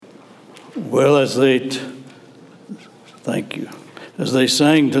Well, thank you. As they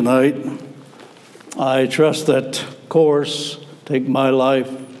sang tonight, I trust that chorus, "Take my life,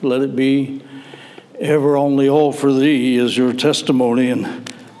 let it be ever only all for thee," is your testimony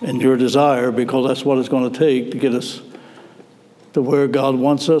and your desire, because that's what it's going to take to get us to where God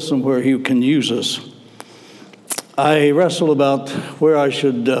wants us and where He can use us. I wrestle about where I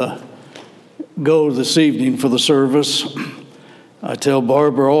should go this evening for the service. I tell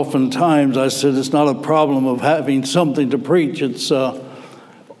Barbara oftentimes, I said, it's not a problem of having something to preach. It's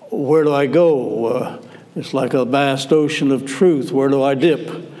where do I go? It's like a vast ocean of truth. Where do I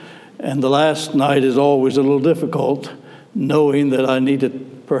dip? And the last night is always a little difficult, knowing that I need to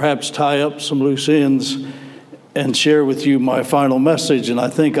perhaps tie up some loose ends and share with you my final message. And I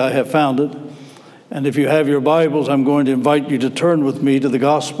think I have found it. And if you have your Bibles, I'm going to invite you to turn with me to the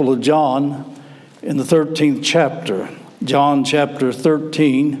Gospel of John in the 13th chapter. John chapter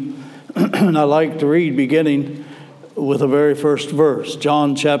 13, and I like to read beginning with the very first verse.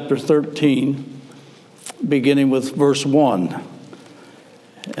 John chapter 13, beginning with verse 1.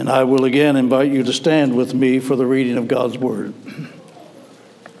 And I will again invite you to stand with me for the reading of God's Word.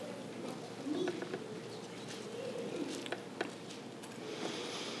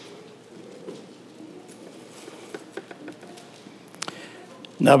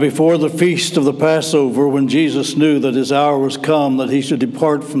 Now before the feast of the Passover, when Jesus knew that his hour was come, that he should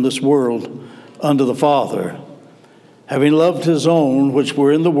depart from this world unto the Father, having loved his own which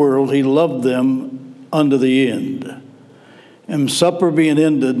were in the world, he loved them unto the end. And supper being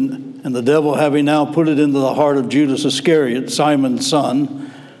ended, and the devil having now put it into the heart of Judas Iscariot, Simon's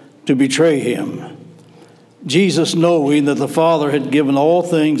son, to betray him, Jesus, knowing that the Father had given all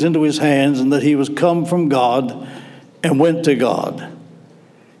things into his hands, and that he was come from God, and went to God,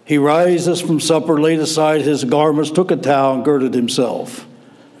 he rises from supper, laid aside his garments, took a towel, and girded himself.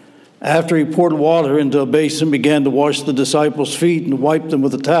 After he poured water into a basin, began to wash the disciples' feet, and wiped them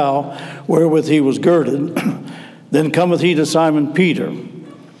with a towel wherewith he was girded. Then cometh he to Simon Peter.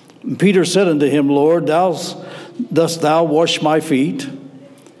 And Peter said unto him, Lord, dost thou wash my feet?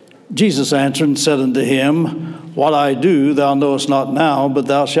 Jesus answered and said unto him, What I do thou knowest not now, but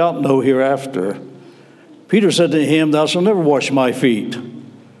thou shalt know hereafter. Peter said to him, Thou shalt never wash my feet.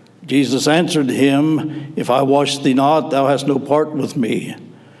 Jesus answered him, If I wash thee not, thou hast no part with me.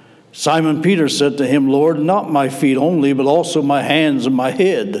 Simon Peter said to him, Lord, not my feet only, but also my hands and my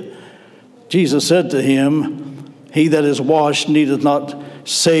head. Jesus said to him, He that is washed needeth not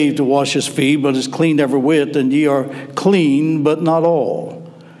save to wash his feet, but is clean every whit, and ye are clean, but not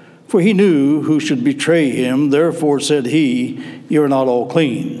all. For he knew who should betray him, therefore said he, Ye are not all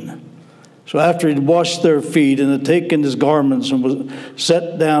clean. So after he had washed their feet, and had taken his garments, and was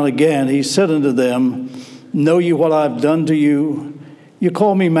set down again, he said unto them, Know ye what I have done to you? You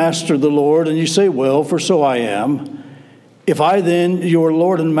call me Master, the Lord, and you say, Well, for so I am. If I then, your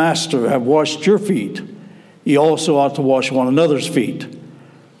Lord and Master, have washed your feet, ye also ought to wash one another's feet.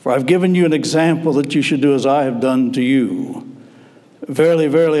 For I have given you an example that you should do as I have done to you. Verily,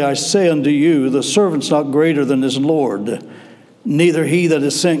 verily, I say unto you, the servant's not greater than his Lord, neither he that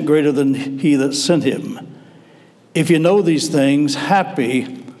is sent greater than he that sent him. If you know these things,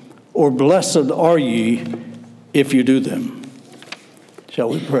 happy or blessed are ye if you do them. Shall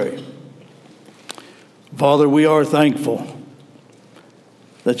we pray? Father, we are thankful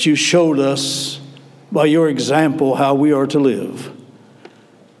that you showed us by your example how we are to live.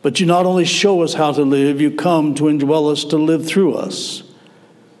 But you not only show us how to live, you come to indwell us, to live through us.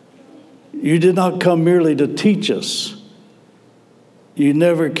 You did not come merely to teach us. You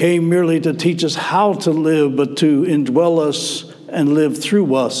never came merely to teach us how to live, but to indwell us and live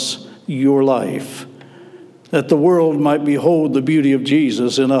through us your life, that the world might behold the beauty of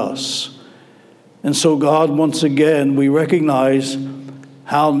Jesus in us. And so, God, once again, we recognize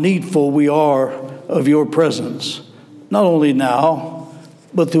how needful we are of your presence, not only now,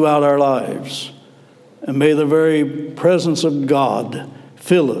 but throughout our lives. And may the very presence of God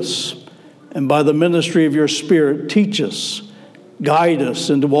fill us, and by the ministry of your Spirit, teach us, guide us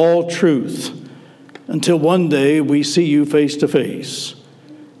into all truth, until one day we see you face to face.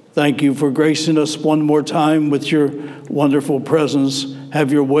 Thank you for gracing us one more time with your wonderful presence.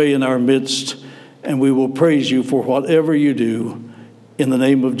 Have your way in our midst, and we will praise you for whatever you do. In the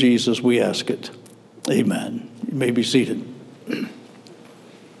name of Jesus, we ask it. Amen. You may be seated.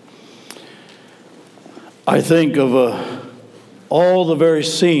 I think of all the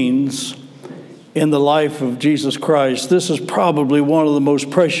various scenes in the life of Jesus Christ. This is probably one of the most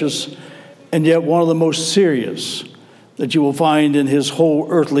precious and yet one of the most serious that you will find in his whole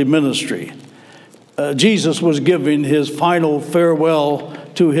earthly ministry. Jesus was giving his final farewell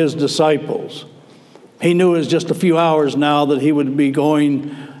to his disciples. He knew it was just a few hours now that he would be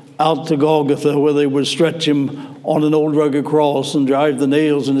going out to Golgotha, where they would stretch him on an old rugged cross and drive the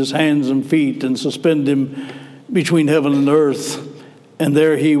nails in his hands and feet and suspend him between heaven and earth. And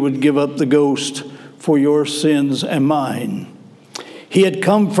there he would give up the ghost for your sins and mine. He had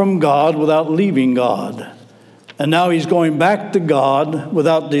come from God without leaving God. And now he's going back to God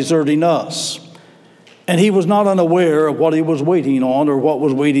without deserting us. And he was not unaware of what he was waiting on or what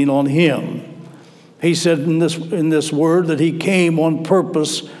was waiting on him. He said in this word that he came on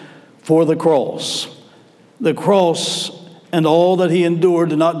purpose for the cross. The cross and all that he endured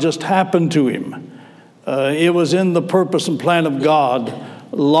did not just happen to him. It was in the purpose and plan of God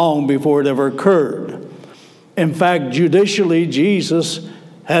long before it ever occurred. In fact, judicially, Jesus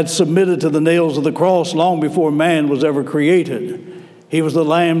had submitted to the nails of the cross long before man was ever created. He was the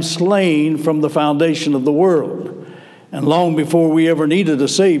lamb slain from the foundation of the world. And long before we ever needed a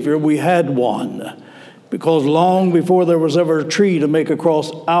Savior, we had one. Because long before there was ever a tree to make a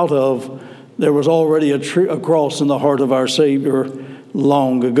cross out of, there was already a cross in the heart of our Savior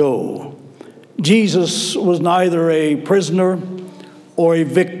long ago. Jesus was neither a prisoner or a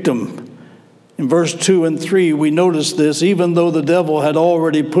victim. In verse 2 and 3, we notice this. Even though the devil had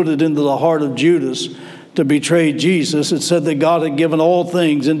already put it into the heart of Judas to betray Jesus, it said that God had given all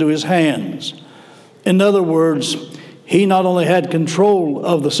things into his hands. In other words, he not only had control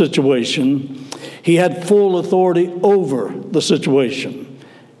of the situation, he had full authority over the situation.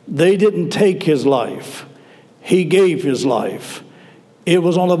 They didn't take his life. He gave his life. It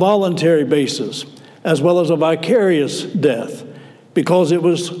was on a voluntary basis as well as a vicarious death, because it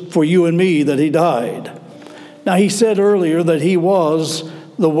was for you and me that he died. Now, he said earlier that he was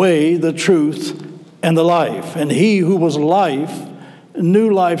the way, the truth, and the life. And he who was life knew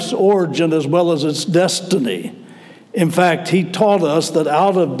life's origin as well as its destiny. In fact, he taught us that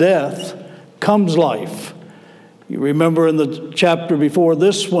out of death comes life. You remember in the chapter before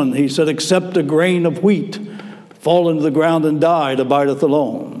this one, he said, except a grain of wheat fall into the ground and die, it abideth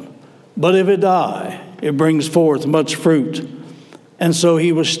alone. But if it die, it brings forth much fruit. And so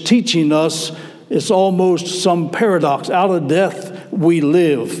he was teaching us, it's almost some paradox. Out of death we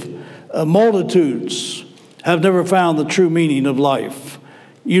live. Multitudes have never found the true meaning of life.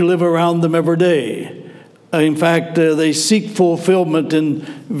 You live around them every day. In fact, they seek fulfillment in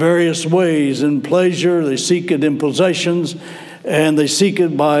various ways. In pleasure, they seek it in possessions, and they seek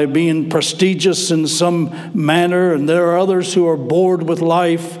it by being prestigious in some manner. And there are others who are bored with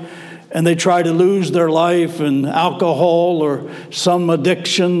life, and they try to lose their life in alcohol or some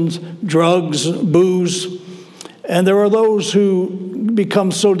addictions, drugs, booze. And there are those who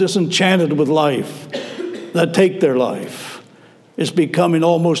become so disenchanted with life that take their life. It's becoming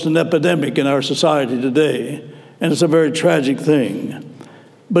almost an epidemic in our society today, and it's a very tragic thing.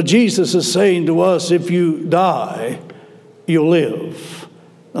 But Jesus is saying to us, if you die, you'll live.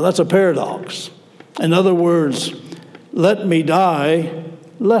 Now that's a paradox. In other words, let me die,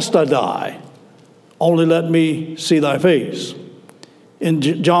 lest I die. Only let me see thy face. In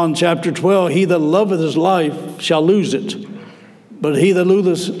John chapter 12, he that loveth his life shall lose it. But he that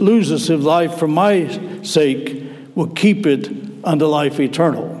loses his life for my sake will keep it unto life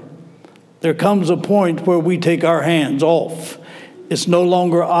eternal. There comes a point where we take our hands off. It's no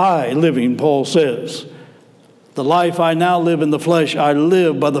longer I living, Paul says. The life I now live in the flesh, I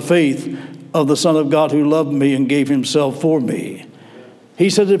live by the faith of the Son of God who loved me and gave himself for me.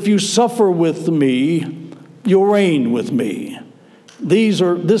 He said, if you suffer with me, you'll reign with me.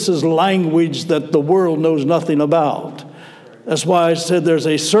 This is language that the world knows nothing about. That's why I said there's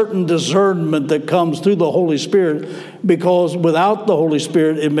a certain discernment that comes through the Holy Spirit, because without the Holy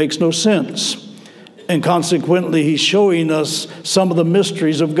Spirit, it makes no sense. And consequently, he's showing us some of the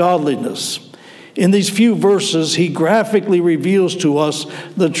mysteries of godliness. In these few verses, he graphically reveals to us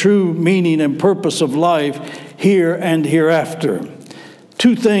the true meaning and purpose of life here and hereafter.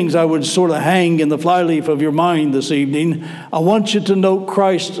 Two things I would sort of hang in the flyleaf of your mind this evening. I want you to note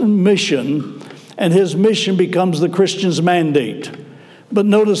Christ's mission, and his mission becomes the Christian's mandate. But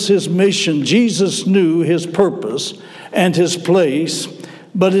notice his mission. Jesus knew his purpose and his place,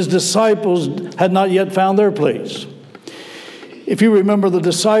 but his disciples had not yet found their place. If you remember, the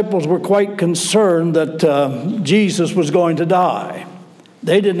disciples were quite concerned that Jesus was going to die.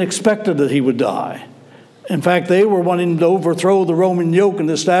 They didn't expect that he would die. In fact, they were wanting to overthrow the Roman yoke and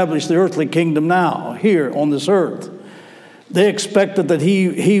establish the earthly kingdom now, here on this earth. They expected that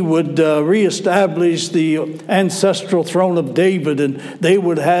he would reestablish the ancestral throne of David, and they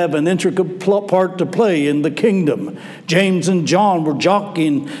would have an intricate part to play in the kingdom. James and John were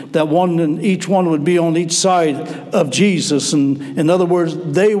jockeying that each one would be on each side of Jesus. And in other words,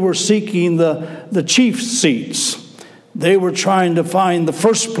 they were seeking the chief seats. They were trying to find the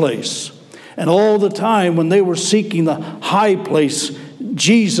first place. And all the time when they were seeking the high place,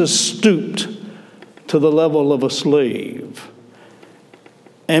 Jesus stooped to the level of a slave.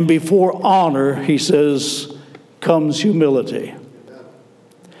 And before honor, he says, comes humility.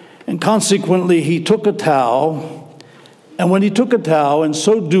 And consequently, he took a towel. And when he took a towel, in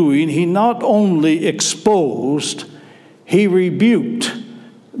so doing, he not only exposed, he rebuked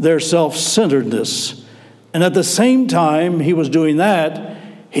their self-centeredness. And at the same time he was doing that,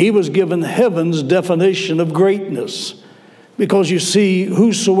 he was given heaven's definition of greatness. Because you see,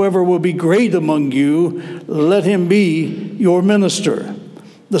 whosoever will be great among you, let him be your minister.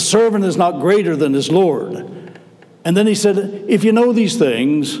 The servant is not greater than his Lord. And then he said, if you know these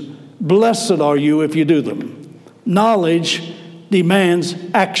things, blessed are you if you do them. Knowledge demands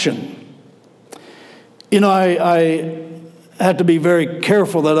action. You know, I have to be very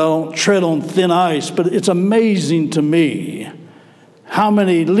careful that I don't tread on thin ice, but it's amazing to me how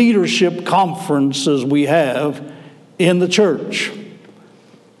many leadership conferences we have in the church.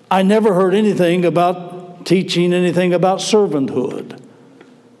 I never heard anything about teaching anything about servanthood.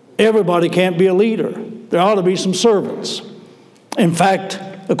 Everybody can't be a leader. There ought to be some servants. In fact,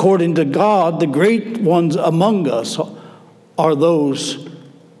 according to God, the great ones among us are those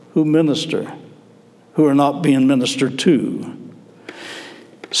who minister, who are not being ministered to.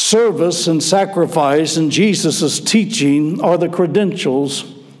 Service and sacrifice in Jesus' teaching are the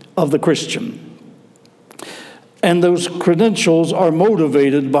credentials of the Christian. And those credentials are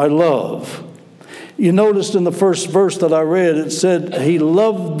motivated by love. You noticed in the first verse that I read, it said he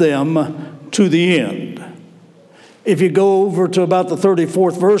loved them to the end. If you go over to about the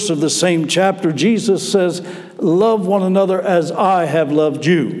 34th verse of the same chapter, Jesus says, love one another as I have loved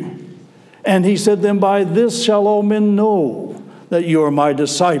you. And he said, then by this shall all men know that you are my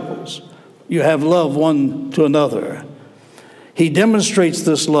disciples. You have love one to another. He demonstrates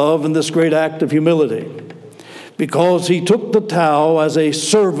this love in this great act of humility, because he took the towel as a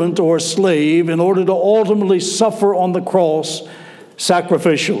servant or slave in order to ultimately suffer on the cross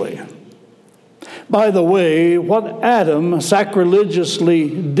sacrificially. By the way, what Adam sacrilegiously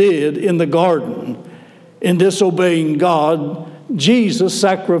did in the garden in disobeying God, Jesus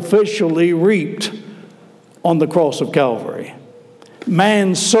sacrificially reaped on the cross of Calvary.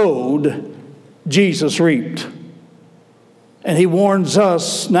 Man sowed, Jesus reaped. And he warns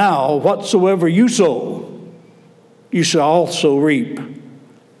us now, whatsoever you sow, you shall also reap.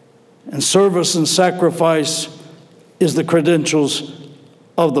 And service and sacrifice is the credentials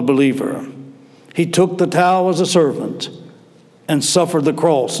of the believer. He took the towel as a servant and suffered the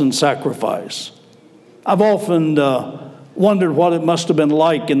cross in sacrifice. I've often wondered what it must have been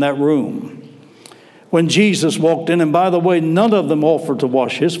like in that room when Jesus walked in. And by the way, none of them offered to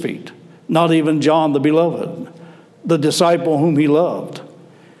wash his feet, not even John the beloved, the disciple whom he loved.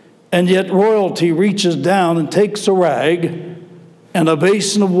 And yet royalty reaches down and takes a rag and a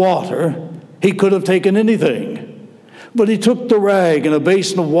basin of water. He could have taken anything, but he took the rag and a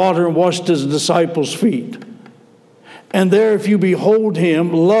basin of water and washed his disciples' feet. And there, if you behold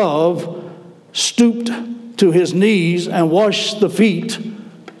him, love stooped to his knees and washed the feet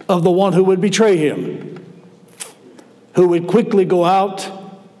of the one who would betray him, who would quickly go out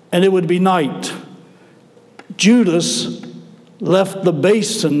and it would be night. Judas left the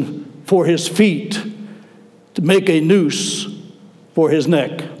basin for his feet to make a noose for his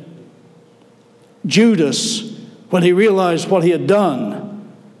neck. Judas, when he realized what he had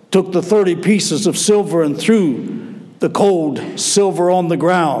done, took the 30 pieces of silver and threw the cold silver on the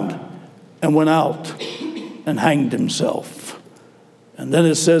ground and went out and hanged himself. And then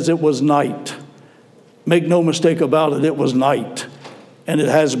it says it was night. Make no mistake about it, it was night. And it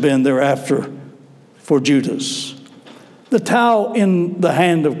has been thereafter for Judas. The towel in the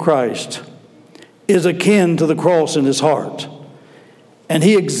hand of Christ is akin to the cross in his heart. And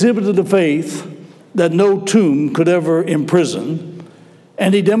he exhibited a faith that no tomb could ever imprison.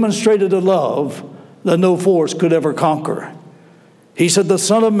 And he demonstrated a love that no force could ever conquer. He said, the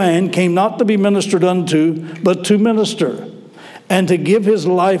Son of Man came not to be ministered unto, but to minister, and to give his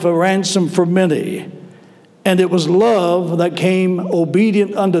life a ransom for many. And it was love that came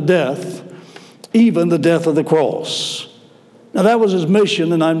obedient unto death, even the death of the cross. Now that was his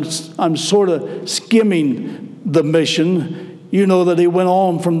mission, and I'm sort of skimming the mission. You know that he went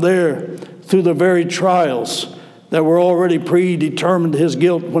on from there through the very trials that were already predetermined his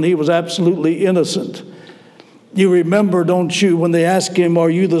guilt when he was absolutely innocent. You remember, don't you, when they asked him, "Are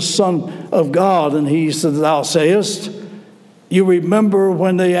you the Son of God?" And he said, "Thou sayest." You remember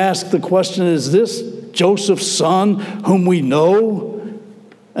when they asked the question, "Is this Joseph's son whom we know?"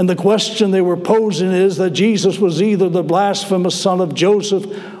 And the question they were posing is that Jesus was either the blasphemous son of Joseph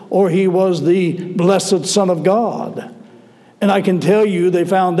or he was the blessed Son of God. And I can tell you they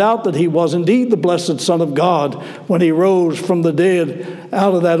found out that he was indeed the blessed Son of God when he rose from the dead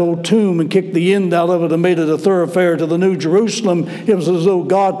out of that old tomb and kicked the end out of it and made it a thoroughfare to the New Jerusalem. It was as though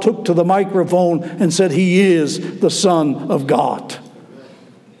God took to the microphone and said, "He is the Son of God."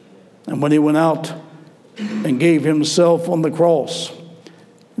 And when he went out and gave himself on the cross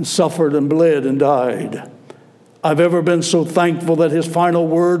and suffered and bled and died, I've ever been so thankful that his final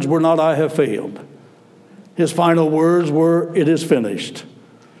words were not, "I have failed." His final words were, "It is finished."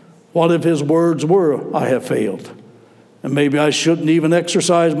 What if his words were, "I have failed"? And maybe I shouldn't even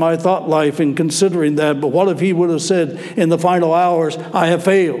exercise my thought life in considering that, but what if he would have said in the final hours, "I have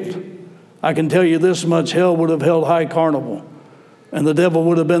failed"? I can tell you this much: hell would have held high carnival, and the devil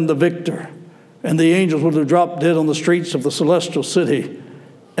would have been the victor, and the angels would have dropped dead on the streets of the celestial city,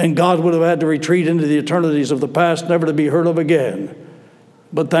 and God would have had to retreat into the eternities of the past, never to be heard of again.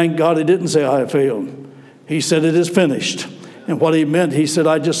 But thank God he didn't say, "I have failed." He said, "It is finished." And what he meant, he said,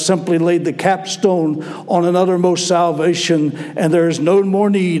 I just simply laid the capstone on an uttermost salvation, and there is no more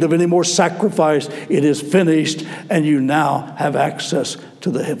need of any more sacrifice. It is finished, and you now have access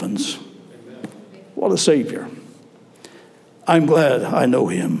to the heavens. Amen. What a Savior. I'm glad I know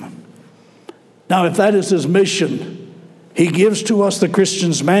him. Now, if that is his mission, he gives to us the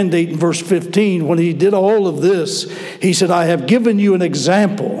Christian's mandate in verse 15. When he did all of this, he said, "I have given you an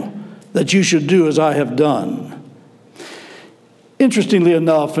example that you should do as I have done." Interestingly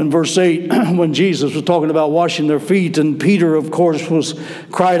enough, in verse 8, when Jesus was talking about washing their feet, and Peter, of course,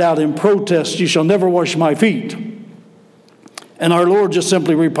 cried out in protest, "You shall never wash my feet." And our Lord just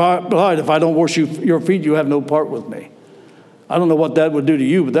simply replied, "If I don't wash your feet, you have no part with me." I don't know what that would do to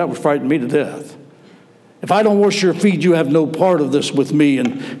you, but that would frighten me to death. If I don't wash your feet, you have no part of this with me.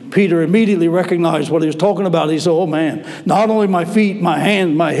 And Peter immediately recognized what he was talking about. He said, "Oh man, not only my feet, my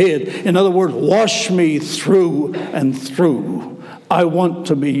hand, my head. In other words, wash me through and through. I want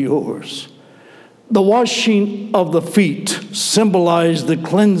to be yours." The washing of the feet symbolized the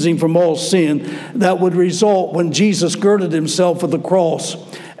cleansing from all sin that would result when Jesus girded himself at the cross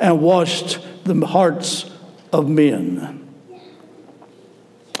and washed the hearts of men.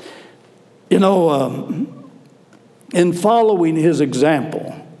 You know, in following his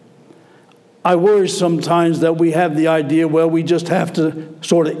example, I worry sometimes that we have the idea, well, we just have to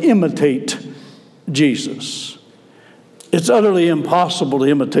sort of imitate Jesus. It's utterly impossible to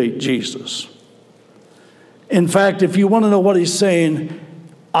imitate Jesus. In fact, if you want to know what he's saying,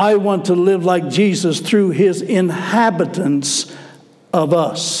 I want to live like Jesus through his inhabitants of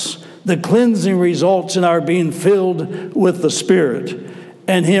us. The cleansing results in our being filled with the Spirit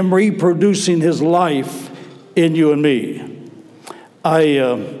and him reproducing his life in you and me.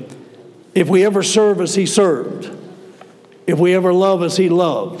 If we ever serve as he served, if we ever love as he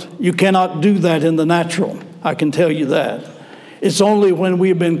loved, you cannot do that in the natural. I can tell you that. It's only when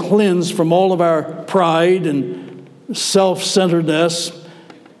we've been cleansed from all of our pride and self-centeredness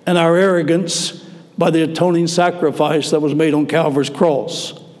and our arrogance by the atoning sacrifice that was made on Calvary's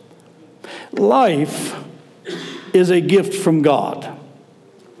cross. Life is a gift from God.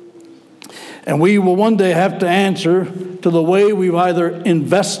 And we will one day have to answer to the way we've either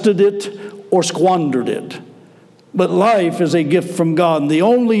invested it or squandered it. But life is a gift from God. And the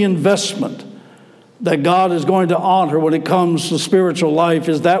only investment that God is going to honor when it comes to spiritual life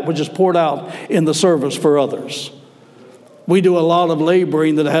is that which is poured out in the service for others. We do a lot of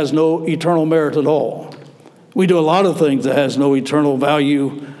laboring that has no eternal merit at all. We do a lot of things that has no eternal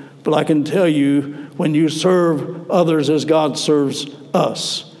value. But I can tell you, when you serve others as God serves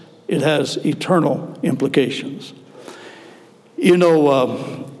us, it has eternal implications. You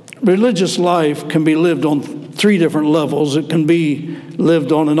know, religious life can be lived on three different levels. It can be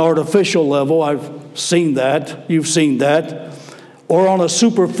lived on an artificial level. I've seen that. You've seen that. Or on a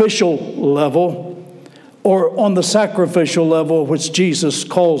superficial level, or on the sacrificial level, which Jesus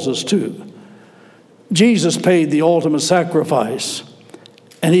calls us to. Jesus paid the ultimate sacrifice,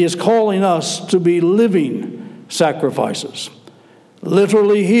 and he is calling us to be living sacrifices.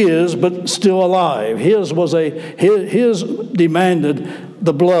 Literally his, but still alive. His demanded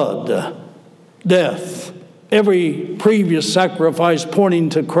the blood, death. Every previous sacrifice pointing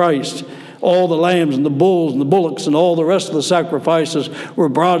to Christ All the lambs and the bulls and the bullocks and all the rest of the sacrifices were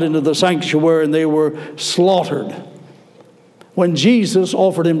brought into the sanctuary and they were slaughtered. When Jesus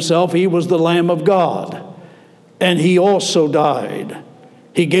offered himself, he was the Lamb of God, and he also died.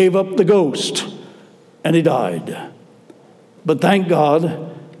 He gave up the ghost, and he died. But thank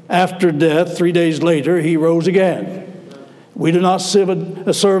God, after death, 3 days later, he rose again. We do not serve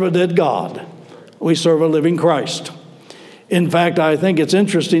a dead God. We serve a living Christ. In fact, I think it's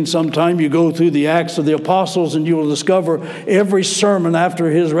interesting sometime you go through the Acts of the Apostles and you will discover every sermon after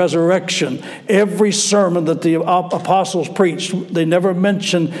his resurrection, every sermon that the apostles preached, they never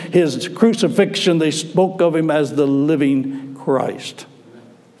mentioned his crucifixion. They spoke of him as the living Christ,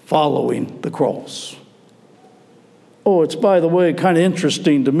 following the cross. Oh, it's, by the way, kind of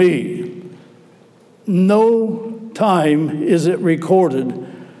interesting to me. No time is it recorded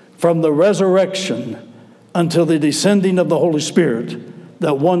from the resurrection until the descending of the Holy Spirit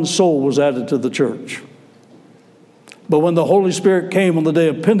that one soul was added to the church. But when the Holy Spirit came on the day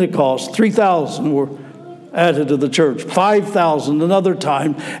of Pentecost, 3,000 were added to the church, 5,000 another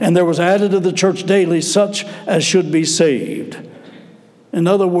time, and there was added to the church daily such as should be saved. In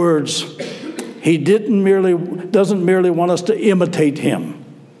other words, he doesn't merely want us to imitate him.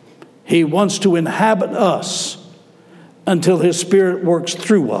 He wants to inhabit us until his Spirit works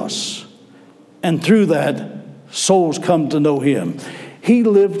through us. And through that, souls come to know him. He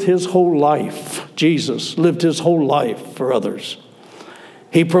lived his whole life. Jesus lived his whole life for others.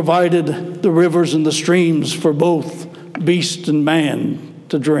 He provided the rivers and the streams for both beast and man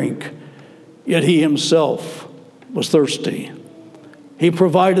to drink. Yet he himself was thirsty. He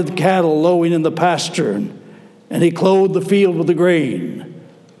provided the cattle lowing in the pasture, and he clothed the field with the grain.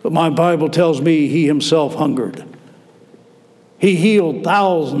 But my Bible tells me he himself hungered. He healed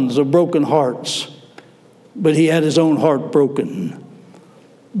thousands of broken hearts, but he had his own heart broken.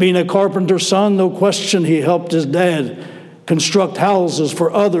 Being a carpenter's son, no question, he helped his dad construct houses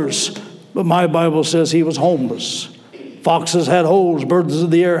for others, but my Bible says he was homeless. Foxes had holes, birds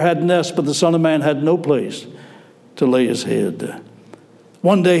of the air had nests, but the Son of Man had no place to lay his head.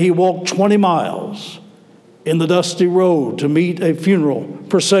 One day he walked 20 miles in the dusty road to meet a funeral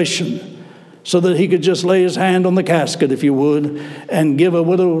procession, so that he could just lay his hand on the casket, if you would, and give a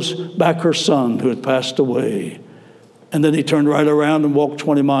widow's back her son who had passed away. And then he turned right around and walked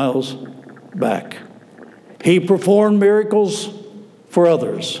 20 miles back. He performed miracles for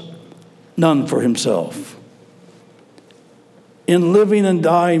others, none for himself. In living and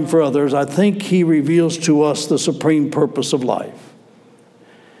dying for others, I think he reveals to us the supreme purpose of life.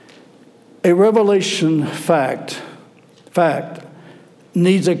 A revelation fact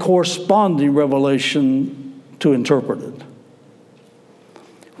needs a corresponding revelation to interpret it.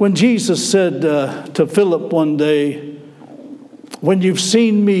 When Jesus said to Philip one day, "When you've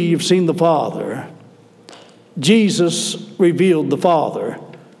seen me, you've seen the Father," Jesus revealed the Father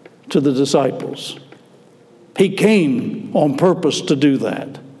to the disciples. He came on purpose to do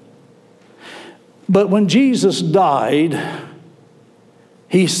that. But when Jesus died,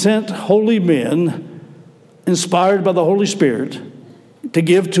 he sent holy men, inspired by the Holy Spirit, to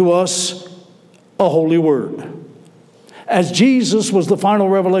give to us a holy word. As Jesus was the final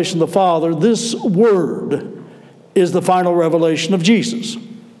revelation of the Father, this word is the final revelation of Jesus.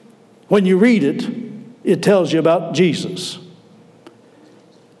 When you read it, it tells you about Jesus.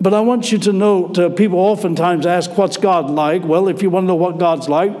 But I want you to note, people oftentimes ask, what's God like? Well, if you want to know what God's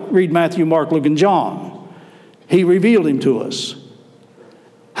like, read Matthew, Mark, Luke, and John. He revealed him to us.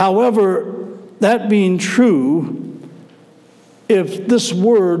 However, that being true, if this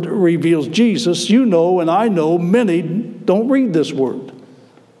word reveals Jesus, you know and I know many don't read this word.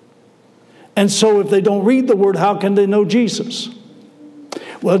 And so if they don't read the word, how can they know Jesus?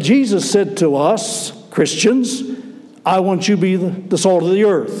 Well, Jesus said to us, Christians, I want you to be the salt of the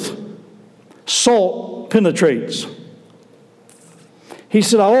earth. Salt penetrates. He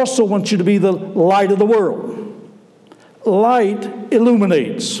said, I also want you to be the light of the world. Light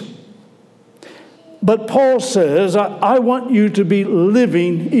illuminates. But Paul says, I want you to be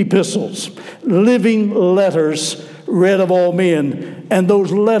living epistles, living letters read of all men, and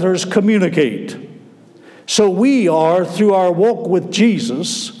those letters communicate. So we are, through our walk with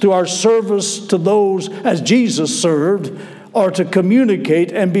Jesus, through our service to those as Jesus served, are to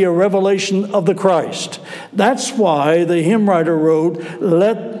communicate and be a revelation of the Christ. That's why the hymn writer wrote,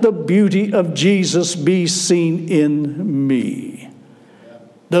 "Let the beauty of Jesus be seen in me."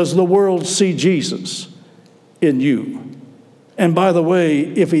 Does the world see Jesus in you? And by the way,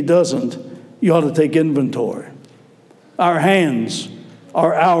 if he doesn't, you ought to take inventory. Our hands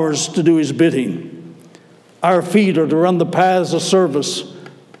are ours to do his bidding. Our feet are to run the paths of service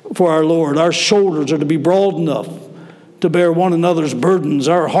for our Lord. Our shoulders are to be broad enough to bear one another's burdens.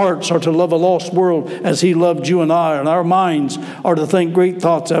 Our hearts are to love a lost world as he loved you and I. And our minds are to think great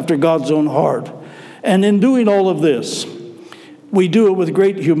thoughts after God's own heart. And in doing all of this, we do it with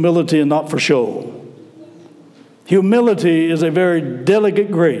great humility and not for show. Humility is a very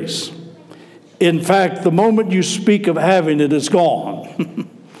delicate grace. In fact, the moment you speak of having it, it's gone.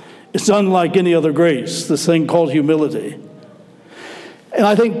 It's unlike any other grace, this thing called humility. And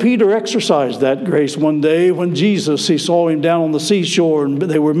I think Peter exercised that grace one day when Jesus, he saw him down on the seashore and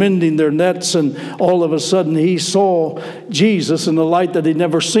they were mending their nets, and all of a sudden he saw Jesus in the light that he'd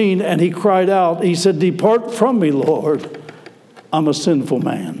never seen, and he cried out. He said, "Depart from me, Lord. I'm a sinful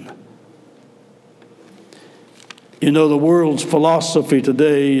man." You know, the world's philosophy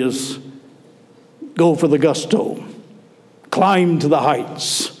today is go for the gusto, climb to the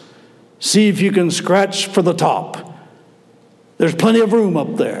heights, see if you can scratch for the top. There's plenty of room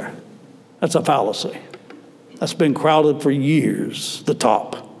up there. That's a fallacy. That's been crowded for years, the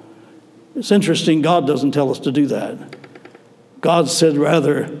top. It's interesting, God doesn't tell us to do that. God said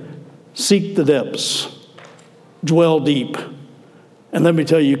rather, seek the depths, dwell deep. And let me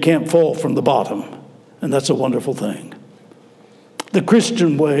tell you can't fall from the bottom. And that's a wonderful thing. The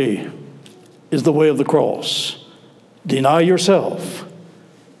Christian way is the way of the cross. Deny yourself,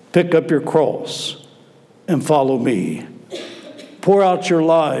 pick up your cross, and follow me. Pour out your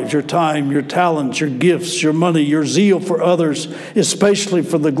lives, your time, your talents, your gifts, your money, your zeal for others, especially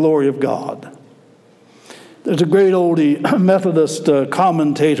for the glory of God. There's a great oldie Methodist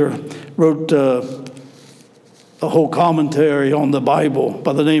commentator wrote a whole commentary on the Bible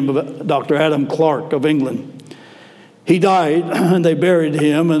by the name of Dr. Adam Clarke of England. He died, and they buried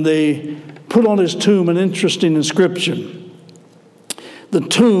him, and they put on his tomb an interesting inscription. The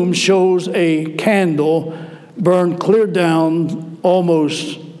tomb shows a candle burned clear down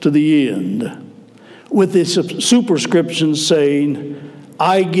almost to the end, with this superscription saying,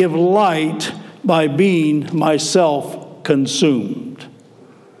 "I give light by being myself consumed."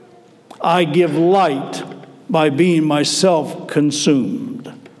 I give light by being myself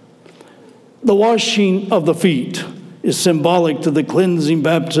consumed. The washing of the feet is symbolic to the cleansing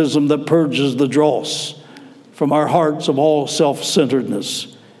baptism that purges the dross from our hearts of all self-centeredness.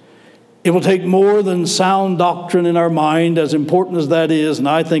 It will take more than sound doctrine in our mind, as important as that is, and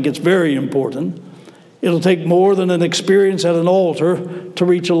I think it's very important. It'll take more than an experience at an altar to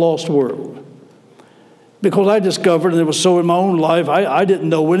reach a lost world. Because I discovered, and it was so in my own life, I didn't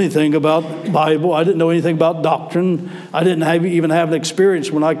know anything about Bible. I didn't know anything about doctrine. I didn't even have an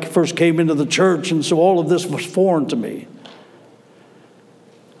experience when I first came into the church, and so all of this was foreign to me.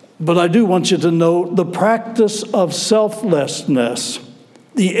 But I do want you to know the practice of selflessness,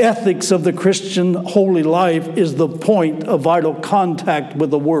 the ethics of the Christian holy life, is the point of vital contact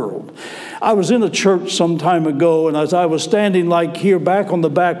with the world. I was in a church some time ago, and as I was standing like here back on the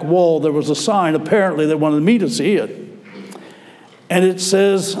back wall, there was a sign. Apparently they wanted me to see it. And it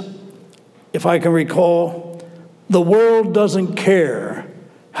says, if I can recall, "The world doesn't care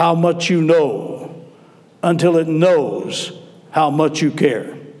how much you know until it knows how much you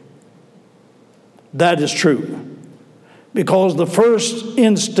care." That is true. Because the first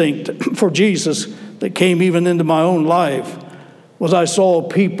instinct for Jesus that came even into my own life was I saw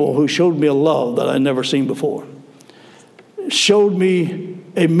people who showed me a love that I'd never seen before. Showed me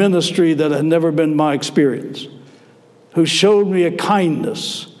a ministry that had never been my experience. Who showed me a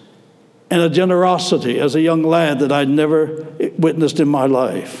kindness and a generosity as a young lad that I'd never witnessed in my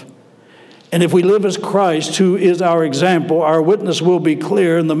life. And if we live as Christ, who is our example, our witness will be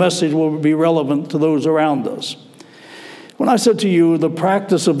clear and the message will be relevant to those around us. When I said to you, the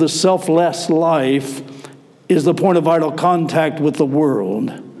practice of the selfless life is the point of vital contact with the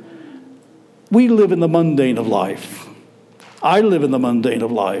world, we live in the mundane of life. I live in the mundane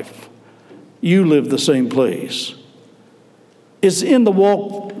of life. You live the same place. It's in the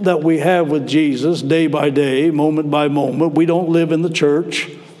walk that we have with Jesus day by day, moment by moment. We don't live in the church.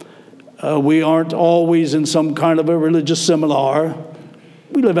 We aren't always in some kind of a religious seminar.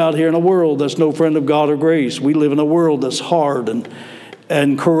 We live out here in a world that's no friend of God or grace. We live in a world that's hard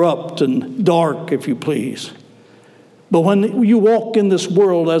and corrupt and dark, if you please. But when you walk in this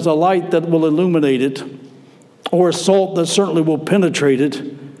world as a light that will illuminate it, or a salt that certainly will penetrate it,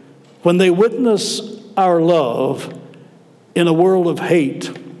 when they witness our love in a world of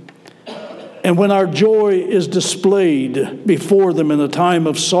hate, and when our joy is displayed before them in a time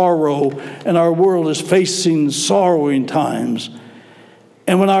of sorrow, and our world is facing sorrowing times,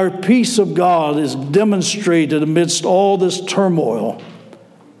 and when our peace of God is demonstrated amidst all this turmoil,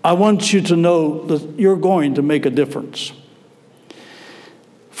 I want you to know that you're going to make a difference.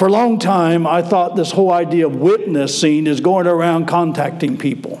 For a long time, I thought this whole idea of witnessing is going around contacting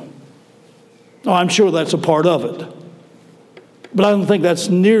people. Oh, I'm sure that's a part of it. But I don't think that's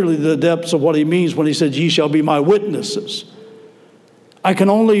nearly the depths of what he means when he says, ye shall be my witnesses. I can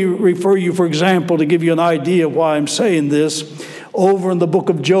only refer you, for example, to give you an idea of why I'm saying this, over in the book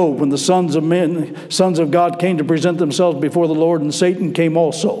of Job, when the sons of God came to present themselves before the Lord, and Satan came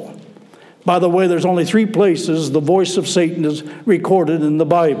also. By the way, there's only 3 places the voice of Satan is recorded in the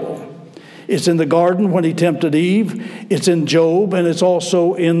Bible. It's in the garden when he tempted Eve, it's in Job, and it's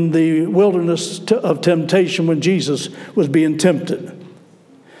also in the wilderness of temptation when Jesus was being tempted.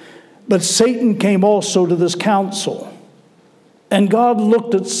 But Satan came also to this council. And God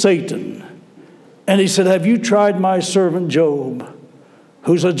looked at Satan, and he said, have you tried my servant Job,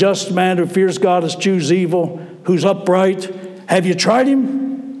 who's a just man who fears God, eschews evil, who's upright? Have you tried him?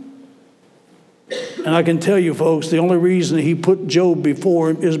 And I can tell you, folks, the only reason he put Job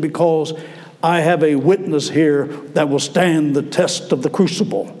before him is because I have a witness here that will stand the test of the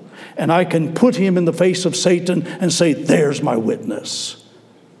crucible. And I can put him in the face of Satan and say, there's my witness.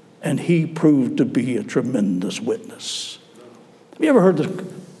 And he proved to be a tremendous witness. Have you ever heard the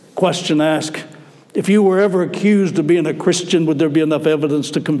question asked, if you were ever accused of being a Christian, would there be enough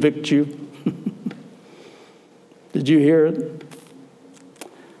evidence to convict you? Did you hear it?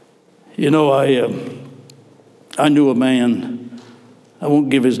 You know, I knew a man, I won't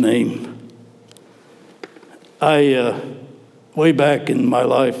give his name. Way back in my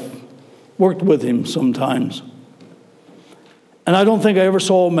life, worked with him sometimes. And I don't think I ever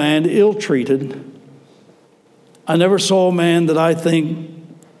saw a man ill-treated. I never saw a man that I think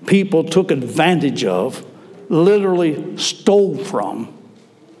people took advantage of, literally stole from,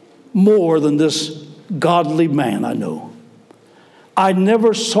 more than this godly man I know. I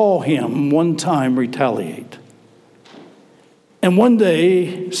never saw him one time retaliate. And one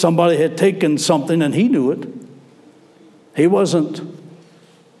day, somebody had taken something and he knew it. He wasn't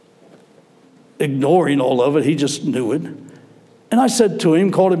ignoring all of it. He just knew it. And I said to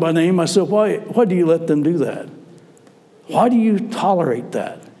him, called him by name, I said, why do you let them do that? Why do you tolerate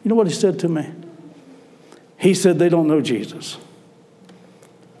that? You know what he said to me? He said, they don't know Jesus.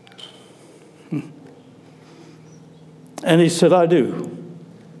 And he said, I do.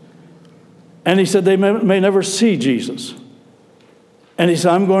 And he said, they may never see Jesus. And he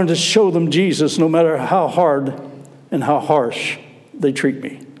said, I'm going to show them Jesus no matter how hard and how harsh they treat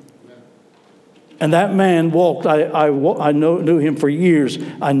me. And that man walked, I knew him for years.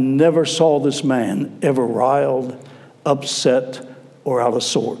 I never saw this man ever riled, upset, or out of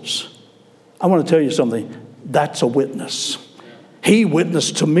sorts. I want to tell you something. That's a witness. He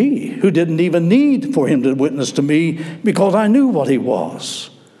witnessed to me, who didn't even need for him to witness to me because I knew what he was.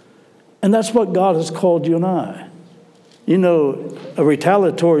 And that's what God has called you and I. You know, a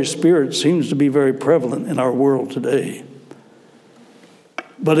retaliatory spirit seems to be very prevalent in our world today.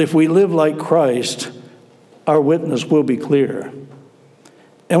 But if we live like Christ, our witness will be clear.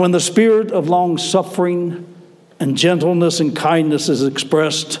 And when the spirit of long-suffering and gentleness and kindness is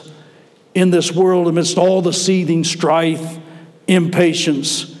expressed in this world amidst all the seething strife,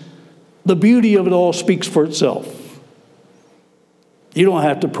 impatience, the beauty of it all speaks for itself. You don't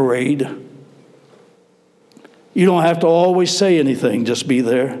have to parade. You don't have to always say anything, just be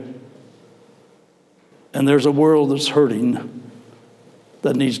there. And there's a world that's hurting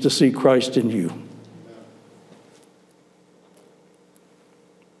that needs to see Christ in you.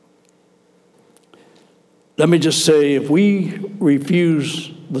 Let me just say, if we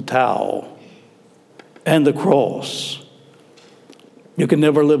refuse the towel and the cross, you can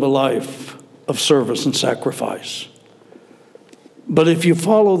never live a life of service and sacrifice. But if you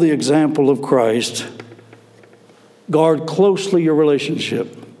follow the example of Christ, guard closely your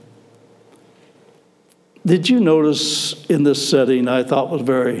relationship. Did you notice in this setting, I thought was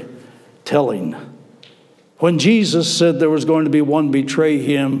very telling, when Jesus said there was going to be one betray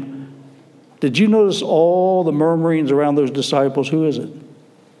him, did you notice all the murmurings around those disciples? Who is it?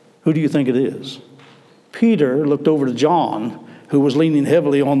 Who do you think it is? Peter looked over to John, who was leaning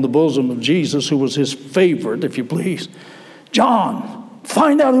heavily on the bosom of Jesus, who was his favorite, if you please. John,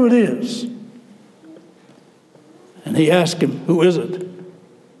 find out who it is. And he asked him, who is it?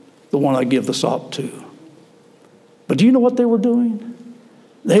 The one I give the sop to. But do you know what they were doing?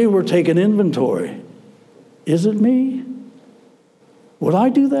 They were taking inventory. Is it me? Would I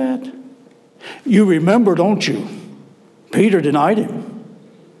do that? You remember, don't you? Peter denied him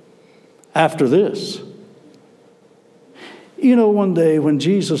after this. You know, one day when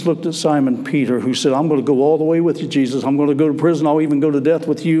Jesus looked at Simon Peter, who said, I'm going to go all the way with you, Jesus. I'm going to go to prison. I'll even go to death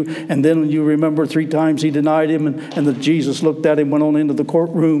with you. And then you remember 3 times he denied him, and that Jesus looked at him, went on into the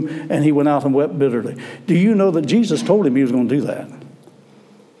courtroom, and he went out and wept bitterly. Do you know that Jesus told him he was going to do that?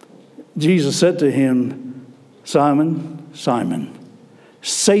 Jesus said to him, Simon, Simon,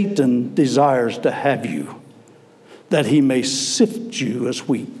 Satan desires to have you, that he may sift you as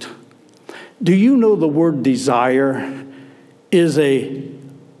wheat. Do you know the word desire is a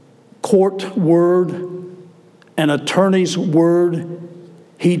court word, an attorney's word?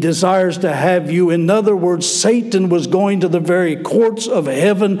 He desires to have you. In other words, Satan was going to the very courts of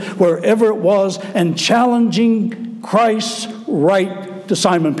heaven, wherever it was, and challenging Christ's right to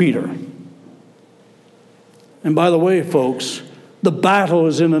Simon Peter. And by the way, folks, the battle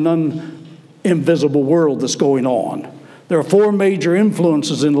is in an invisible world that's going on. There are 4 major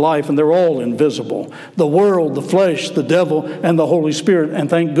influences in life, and they're all invisible. The world, the flesh, the devil, and the Holy Spirit. And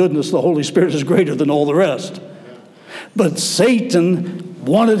thank goodness the Holy Spirit is greater than all the rest. But Satan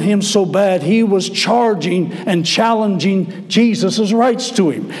wanted him so bad, he was charging and challenging Jesus' rights to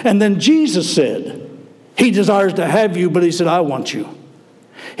him. And then Jesus said, he desires to have you, but he said, I want you.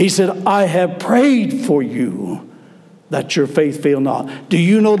 He said, I have prayed for you that your faith fail not. Do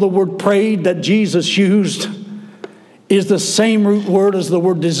you know the word prayed that Jesus used is the same root word as the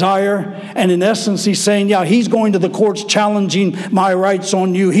word desire? And in essence, he's saying, yeah, he's going to the courts challenging my rights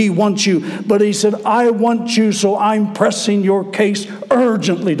on you. He wants you. But he said, I want you, so I'm pressing your case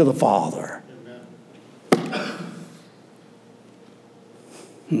urgently to the Father.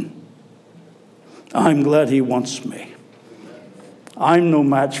 I'm glad he wants me. I'm no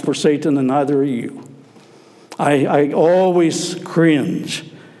match for Satan, and neither are you. I always cringe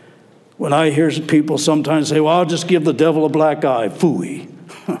when I hear people sometimes say, well, I'll just give the devil a black eye. Phooey.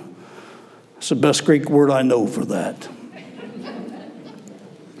 It's the best Greek word I know for that.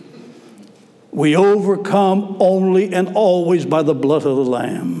 We overcome only and always by the blood of the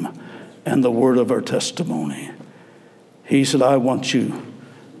Lamb and the word of our testimony. He said, I want you.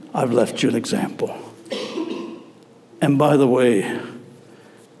 I've left you an example. And by the way,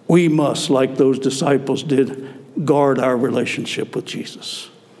 we must, like those disciples did, guard our relationship with Jesus.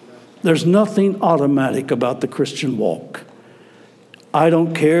 There's nothing automatic about the Christian walk. I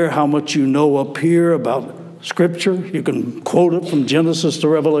don't care how much you know up here about Scripture. You can quote it from Genesis to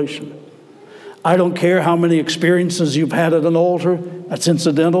Revelation. I don't care how many experiences you've had at an altar. That's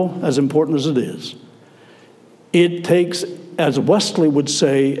incidental, as important as it is. It takes, as Wesley would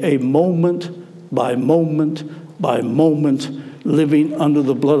say, a moment by moment by moment living under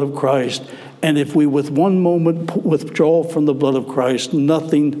the blood of Christ. And if we with one moment withdraw from the blood of Christ,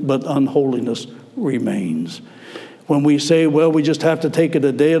 nothing but unholiness remains. When we say, well, we just have to take it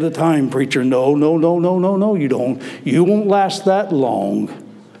a day at a time, preacher, no, you don't. You won't last that long.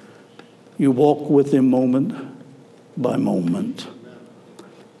 You walk with him moment by moment.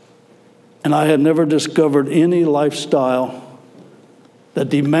 And I had never discovered any lifestyle that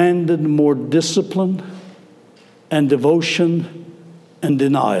demanded more discipline and devotion and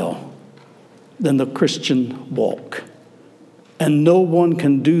denial than the Christian walk. And no one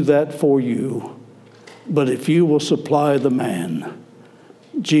can do that for you, but if you will supply the man,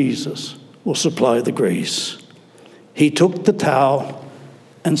 Jesus will supply the grace. He took the towel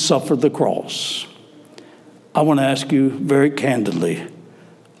and suffered the cross. I want to ask you very candidly,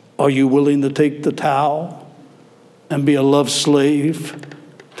 are you willing to take the towel and be a love slave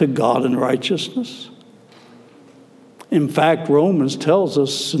to God and righteousness? In fact, Romans tells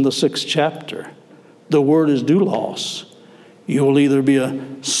us in the 6th chapter, the word is doulos. You will either be a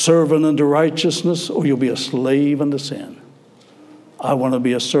servant unto righteousness or you'll be a slave unto sin. I want to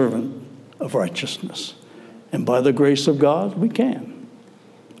be a servant of righteousness. And by the grace of God, we can.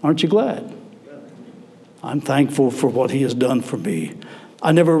 Aren't you glad? I'm thankful for what he has done for me.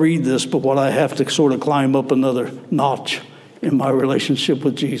 I never read this, but what I have to sort of climb up another notch in my relationship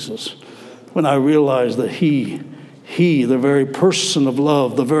with Jesus, when I realize that he, the very person of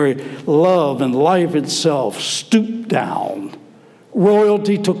love, the very love and life itself, stooped down.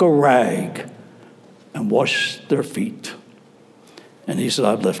 Royalty took a rag and washed their feet. And he said,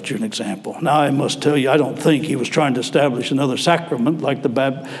 I've left you an example. Now, I must tell you, I don't think he was trying to establish another sacrament like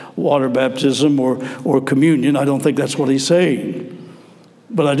the water baptism or communion. I don't think that's what he's saying.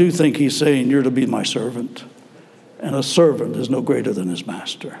 But I do think he's saying, you're to be my servant. And a servant is no greater than his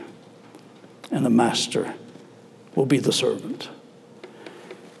master. And the master will be the servant.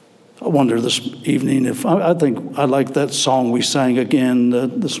 I wonder this evening if, I think I like that song we sang again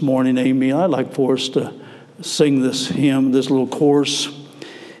this morning, Amy. I'd like for us to sing this hymn, this little chorus.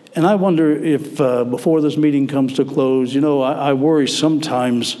 And I wonder if before this meeting comes to a close, I worry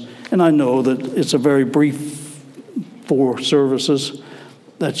sometimes, and I know that it's a very brief 4 services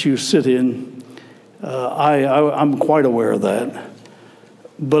that you sit in. I'm quite aware of that.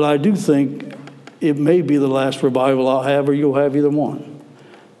 But I do think it may be the last revival I'll have, or you'll have, either one.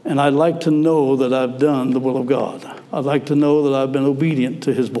 And I'd like to know that I've done the will of God. I'd like to know that I've been obedient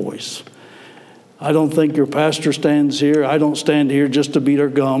to his voice. I don't think your pastor stands here. I don't stand here just to beat our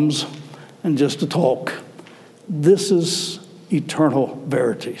gums and just to talk. This is eternal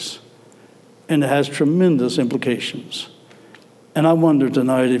verities, and it has tremendous implications. And I wonder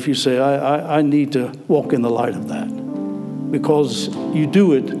tonight if you say, I need to walk in the light of that, because you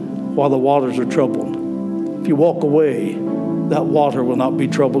do it while the waters are troubled. If you walk away, that water will not be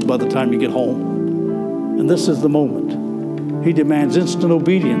troubled by the time you get home. And this is the moment. He demands instant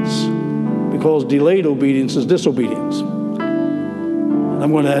obedience, because delayed obedience is disobedience. And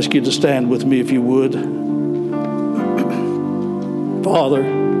I'm going to ask you to stand with me if you would. Father,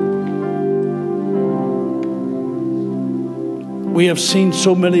 we have seen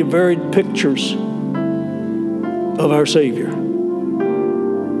so many varied pictures of our Savior.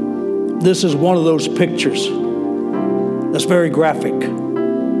 This is one of those pictures that's very graphic,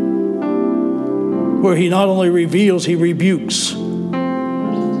 where he not only reveals, he rebukes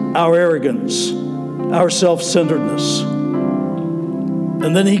our arrogance, our self-centeredness.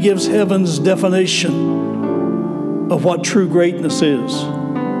 And then he gives heaven's definition of what true greatness is.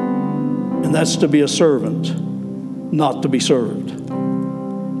 And that's to be a servant, not to be served.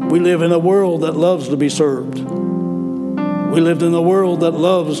 We live in a world that loves to be served. We live in a world that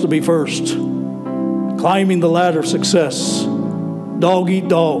loves to be first, climbing the ladder of success. Dog eat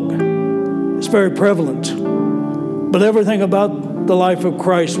dog. It's very prevalent. But everything about the life of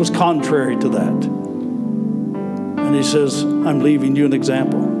Christ was contrary to that. And he says, I'm leaving you an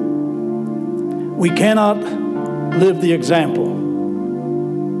example. We cannot live the example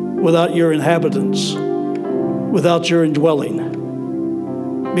without your inhabitants, without your indwelling.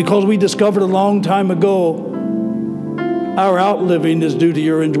 Because we discovered a long time ago, our outliving is due to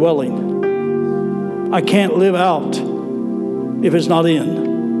your indwelling. I can't live out if it's not in.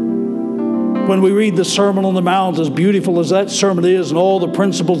 When we read the Sermon on the Mount, as beautiful as that sermon is and all the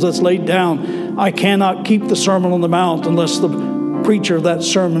principles that's laid down, I cannot keep the Sermon on the Mount unless the preacher of that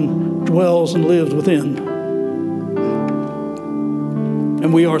sermon dwells and lives within.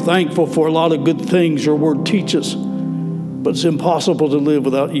 And we are thankful for a lot of good things your word teaches, but it's impossible to live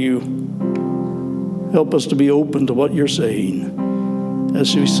without you. Help us to be open to what you're saying.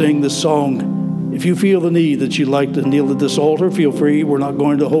 As we sing this song, if you feel the need that you'd like to kneel at this altar, feel free. We're not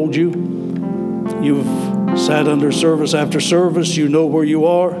going to hold you. You've sat under service after service. You know where you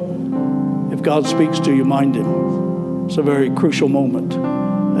are. If God speaks to you, mind him. It's a very crucial moment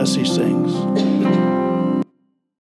as he sings.